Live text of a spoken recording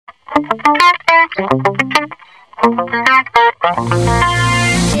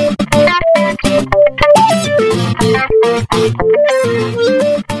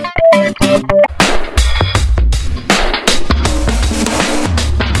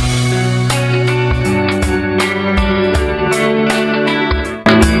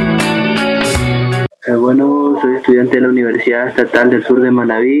Bueno, soy estudiante de la Universidad Estatal del sur de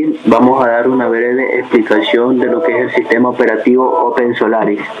Manabi. Vamos a dar una breve explicación de lo que es el sistema operativo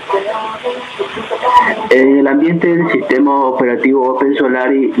OpenSolaris. En el ambiente del sistema operativo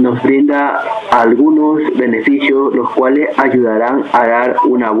OpenSolaris nos brinda algunos beneficios, los cuales ayudarán a dar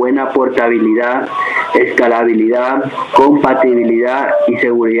una buena portabilidad, escalabilidad, compatibilidad y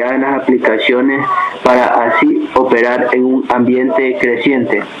seguridad en las aplicaciones para así operar en un ambiente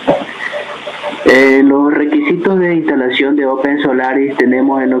creciente. Los requisitos de instalación de OpenSolaris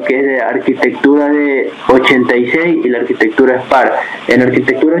tenemos en lo que es de arquitectura de 86 y la arquitectura SPAR. En la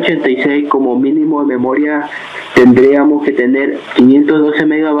arquitectura 86 como mínimo de memoria tendríamos que tener 512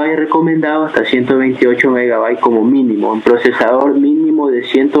 MB recomendados hasta 128 MB como mínimo, un procesador mínimo de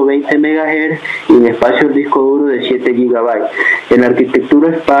 120 MHz y un espacio de disco duro de 7 GB. En la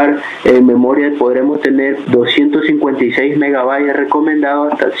arquitectura SPAR en memoria podremos tener 256 MB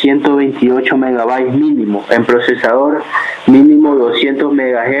recomendados hasta 128 MB mínimo, en procesador mínimo 200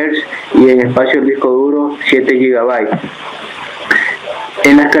 MHz y en espacio de disco duro 7 GB.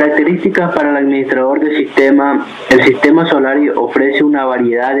 En las características para el administrador de sistema, el sistema Solaris ofrece una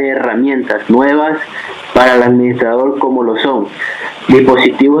variedad de herramientas nuevas para el administrador, como lo son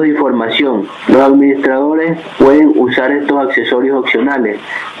dispositivos de información. Los administradores pueden usar estos accesorios opcionales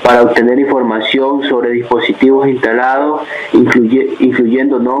para obtener información sobre dispositivos instalados,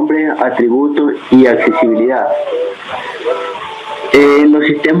 incluyendo nombres, atributos y accesibilidad. En los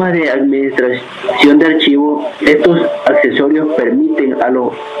sistemas de administración de archivos, estos accesorios permiten a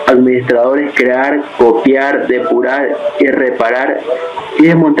los administradores crear, copiar, depurar y reparar y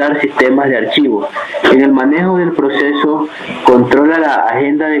desmontar sistemas de archivos. En el manejo del proceso, controla la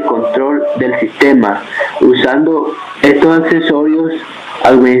agenda de control del sistema. Usando estos accesorios,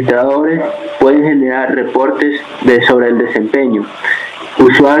 administradores pueden generar reportes sobre el desempeño,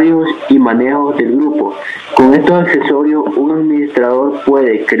 usuarios y manejos del grupo. Con estos accesorios, un administrador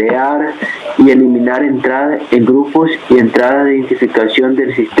puede crear y eliminar entradas en grupos y entradas de identificación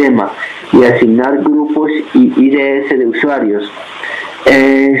del sistema y asignar grupos y IDs de usuarios.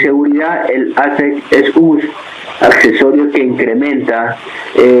 En seguridad, el ATEC es un accesorio que incrementa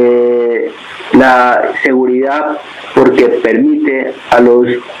la seguridad porque permite a los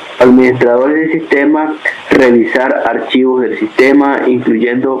administradores del sistema revisar archivos del sistema,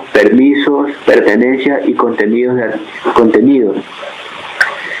 incluyendo permisos, pertenencias y contenidos.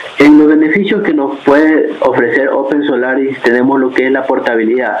 En los beneficios que nos puede ofrecer OpenSolaris tenemos lo que es la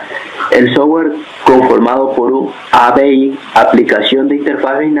portabilidad. El software conformado por un ABI, aplicación de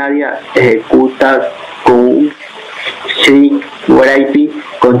interfaz binaria, ejecuta con un IP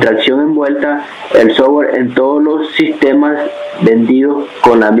con tracción envuelta el software en todos los sistemas vendidos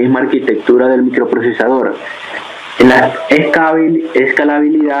con la misma arquitectura del microprocesador. En la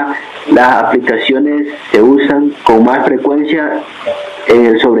escalabilidad, las aplicaciones se usan con más frecuencia en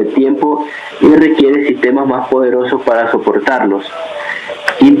el sobretiempo y requiere sistemas más poderosos para soportarlos.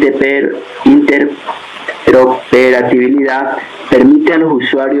 Interoperabilidad permite a los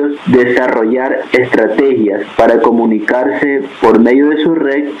usuarios desarrollar estrategias para comunicarse por medio de su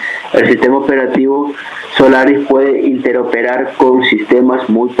red. El sistema operativo Solaris puede interoperar con sistemas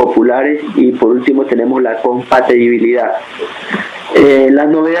muy populares y por último tenemos la compatibilidad. Las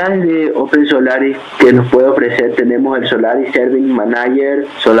novedades de OpenSolaris que nos puede ofrecer tenemos el Solaris Service Manager,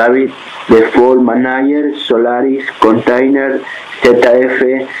 Solaris Default Manager, Solaris Container ZF,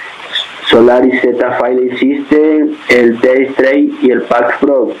 Solaris Z File System, el Day y el Pack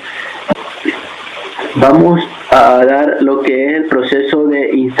Pro. Vamos a dar lo que es el proceso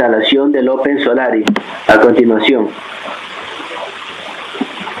de instalación del OpenSolaris a continuación.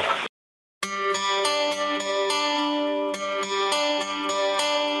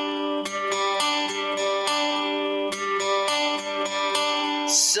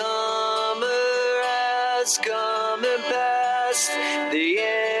 Summer has come and passed, the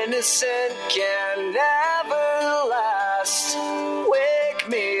innocent can never last. Wake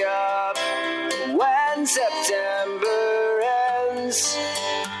me up when September ends.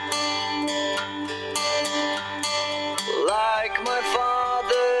 Like my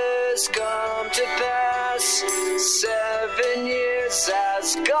father's come to pass, 7 years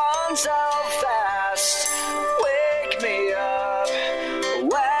has gone so fast. Wake me up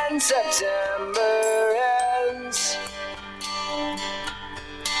when September ends.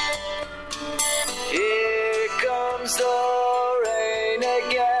 Here comes the rain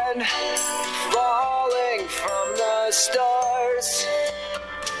again, falling from the stars,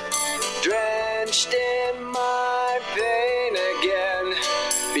 drenched in my pain again,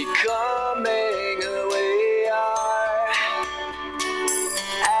 becoming who we are.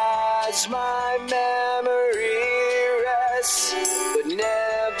 As my memory rests, but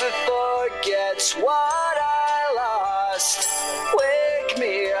never forgets what I lost, wake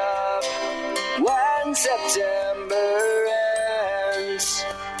me up when September ends.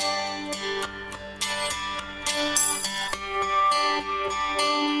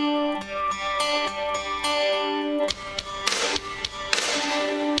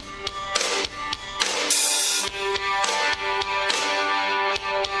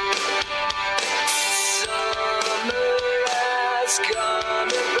 Summer has come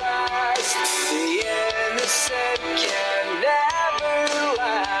and passed, the innocent can never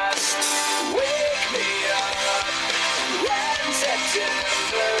last. Wake me up when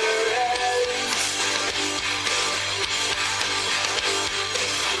September ends.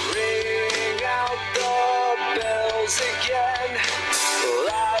 Ring out the bells again,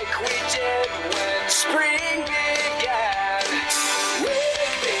 like we did when spring began.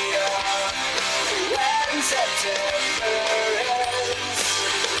 Wake me up when September ends.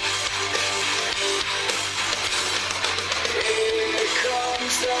 Here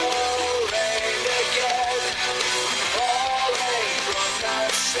comes the rain again, falling from the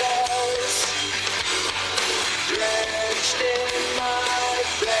stars, drenched in my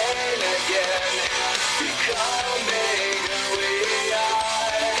pain again, becoming who we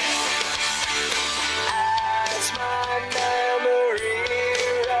are. As my memory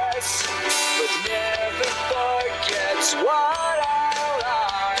rests, but never forgets what I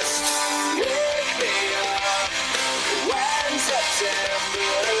lost, wake me up when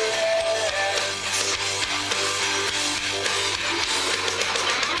September ends.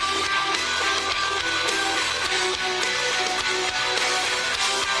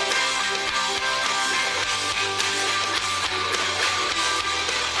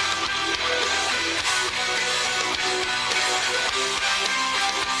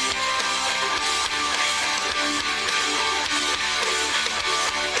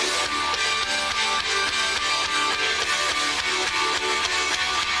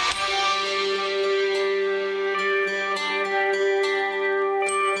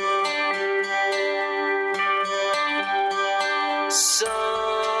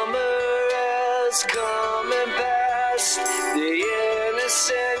 Summer has come and passed, the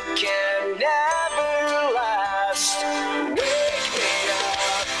innocent can never last. Wake me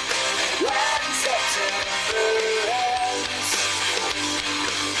up when September ends.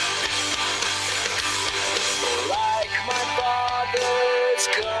 Like my father's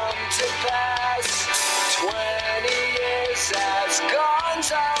come to pass, 20 years has gone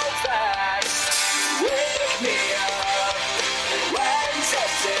so fast. Wake me up when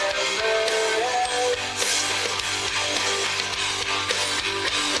September ends.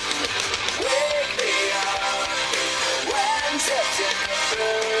 Wake me up when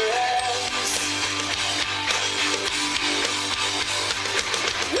September ends.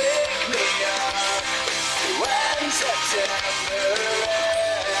 Wake me up when September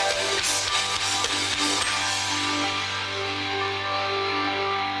ends.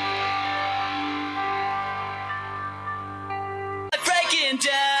 Breaking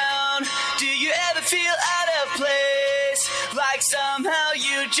down, do you ever feel out of place? Like somehow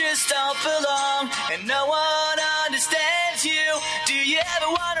you just don't belong and no one understands you. Do you ever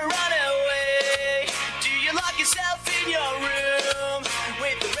want to run away? Do you lock yourself in your room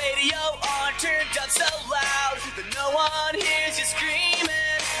with the radio on turned up so loud that no one hears you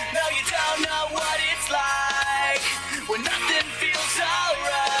screaming? No, you don't know what it's like when nothing feels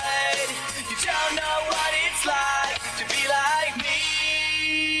alright. You don't know what it's like to be like me.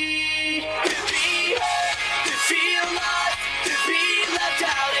 To be hurt, to feel lost, to be left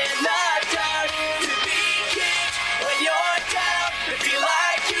out in the dark, to be kicked when you're down, to feel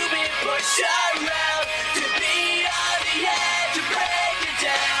like you've been pushed around, to be on the edge, to break you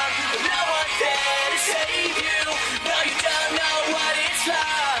down, but no one's there to save you. No, you don't know what it's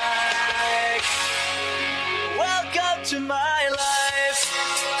like. Welcome to my life.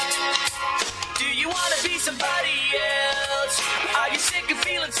 Do you want to be somebody else? Are you sick of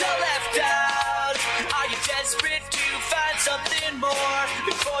feeling so left out? Are you desperate to find something more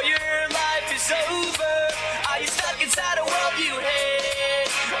before your life is over? Are you stuck inside a world you hate?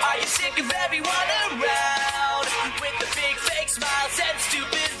 Are you sick of everyone around with the big fake smiles and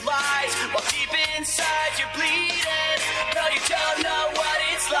stupid lies while deep inside you're bleeding? No, you don't know what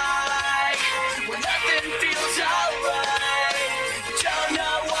it's like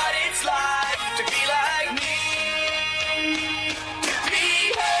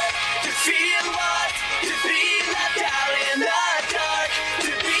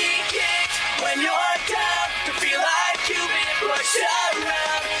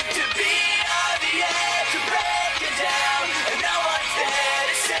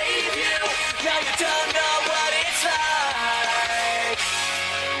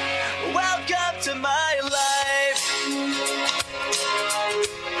to my life.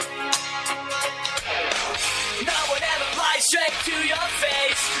 No one ever lies straight to your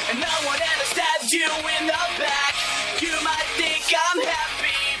face, and no one ever stabs you in the back. You might think I'm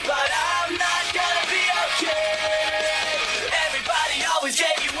happy, but I'm not gonna be okay. Everybody always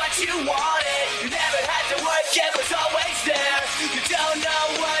gave you what you wanted. You never had to work, it was always there. You don't know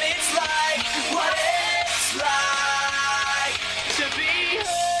what it's like, to be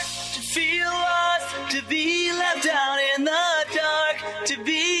hurt, to feel lost, to be left down in the dark, to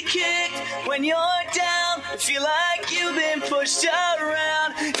be kicked when you're down, to feel like you've been pushed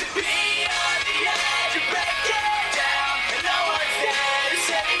around, to be on the edge of breaking down, and no one's there to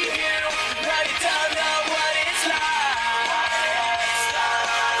save you. No, you don't know what it's like,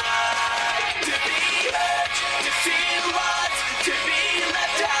 to be hurt, to feel lost, to be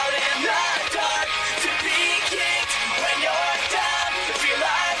left out in the dark, to be kicked when you're down, to feel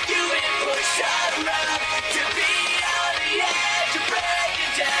like you've been pushed around, to be on the edge of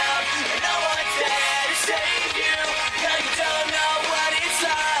breaking down, and no one's there to save you. No, you don't know what it's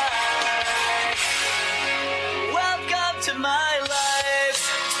like. Welcome to my life.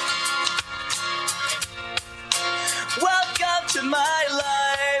 Welcome to my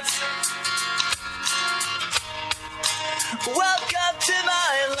life. Welcome to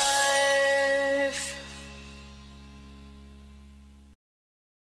my life.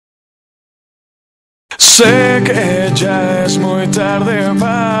 Sé que ya es muy tarde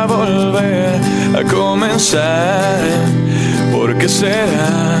para volver a comenzar. ¿Por qué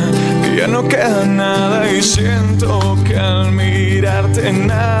será que ya no queda nada y siento que al mirarte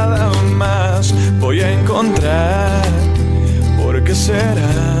nada más voy a encontrar? ¿Por qué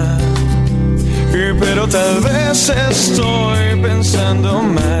será? Pero tal vez estoy pensando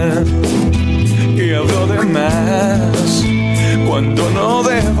mal y hablo de más cuando no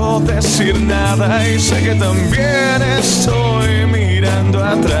debo decir nada, y sé que también estoy mirando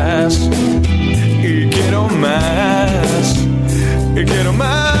atrás y quiero más, y quiero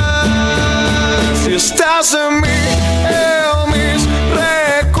más. Si estás en mis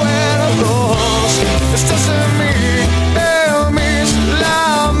recuerdos, estás en mis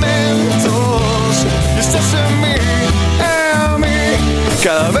lamentos, y estás en mí,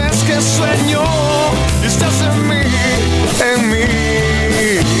 cada vez que sueño, y estás en mí.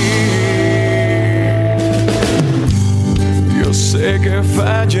 Yo sé que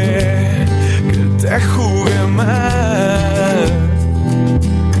fallé, que te jugué mal.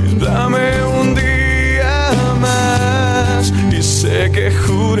 Dame un día más, y sé que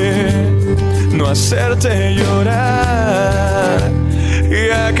juré no hacerte llorar y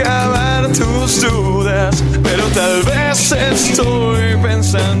acabar tus dudas, pero tal vez estoy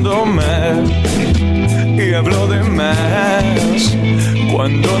pensando mal y hablo de más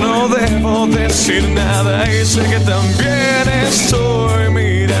cuando no debo decir nada, y sé que también estoy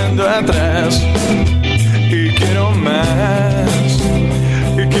mirando atrás y quiero más,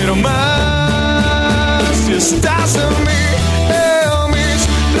 y quiero más. Si estás en mis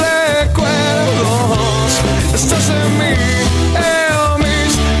recuerdos, estás en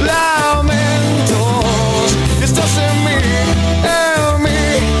mis lamentos, y estás en mí,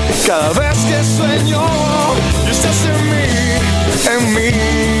 cada vez que sueño, y estás en mí.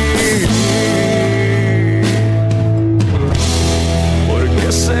 ¿Por qué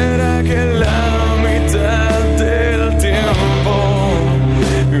será que la mitad del tiempo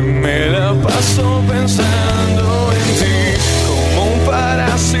me la paso pensando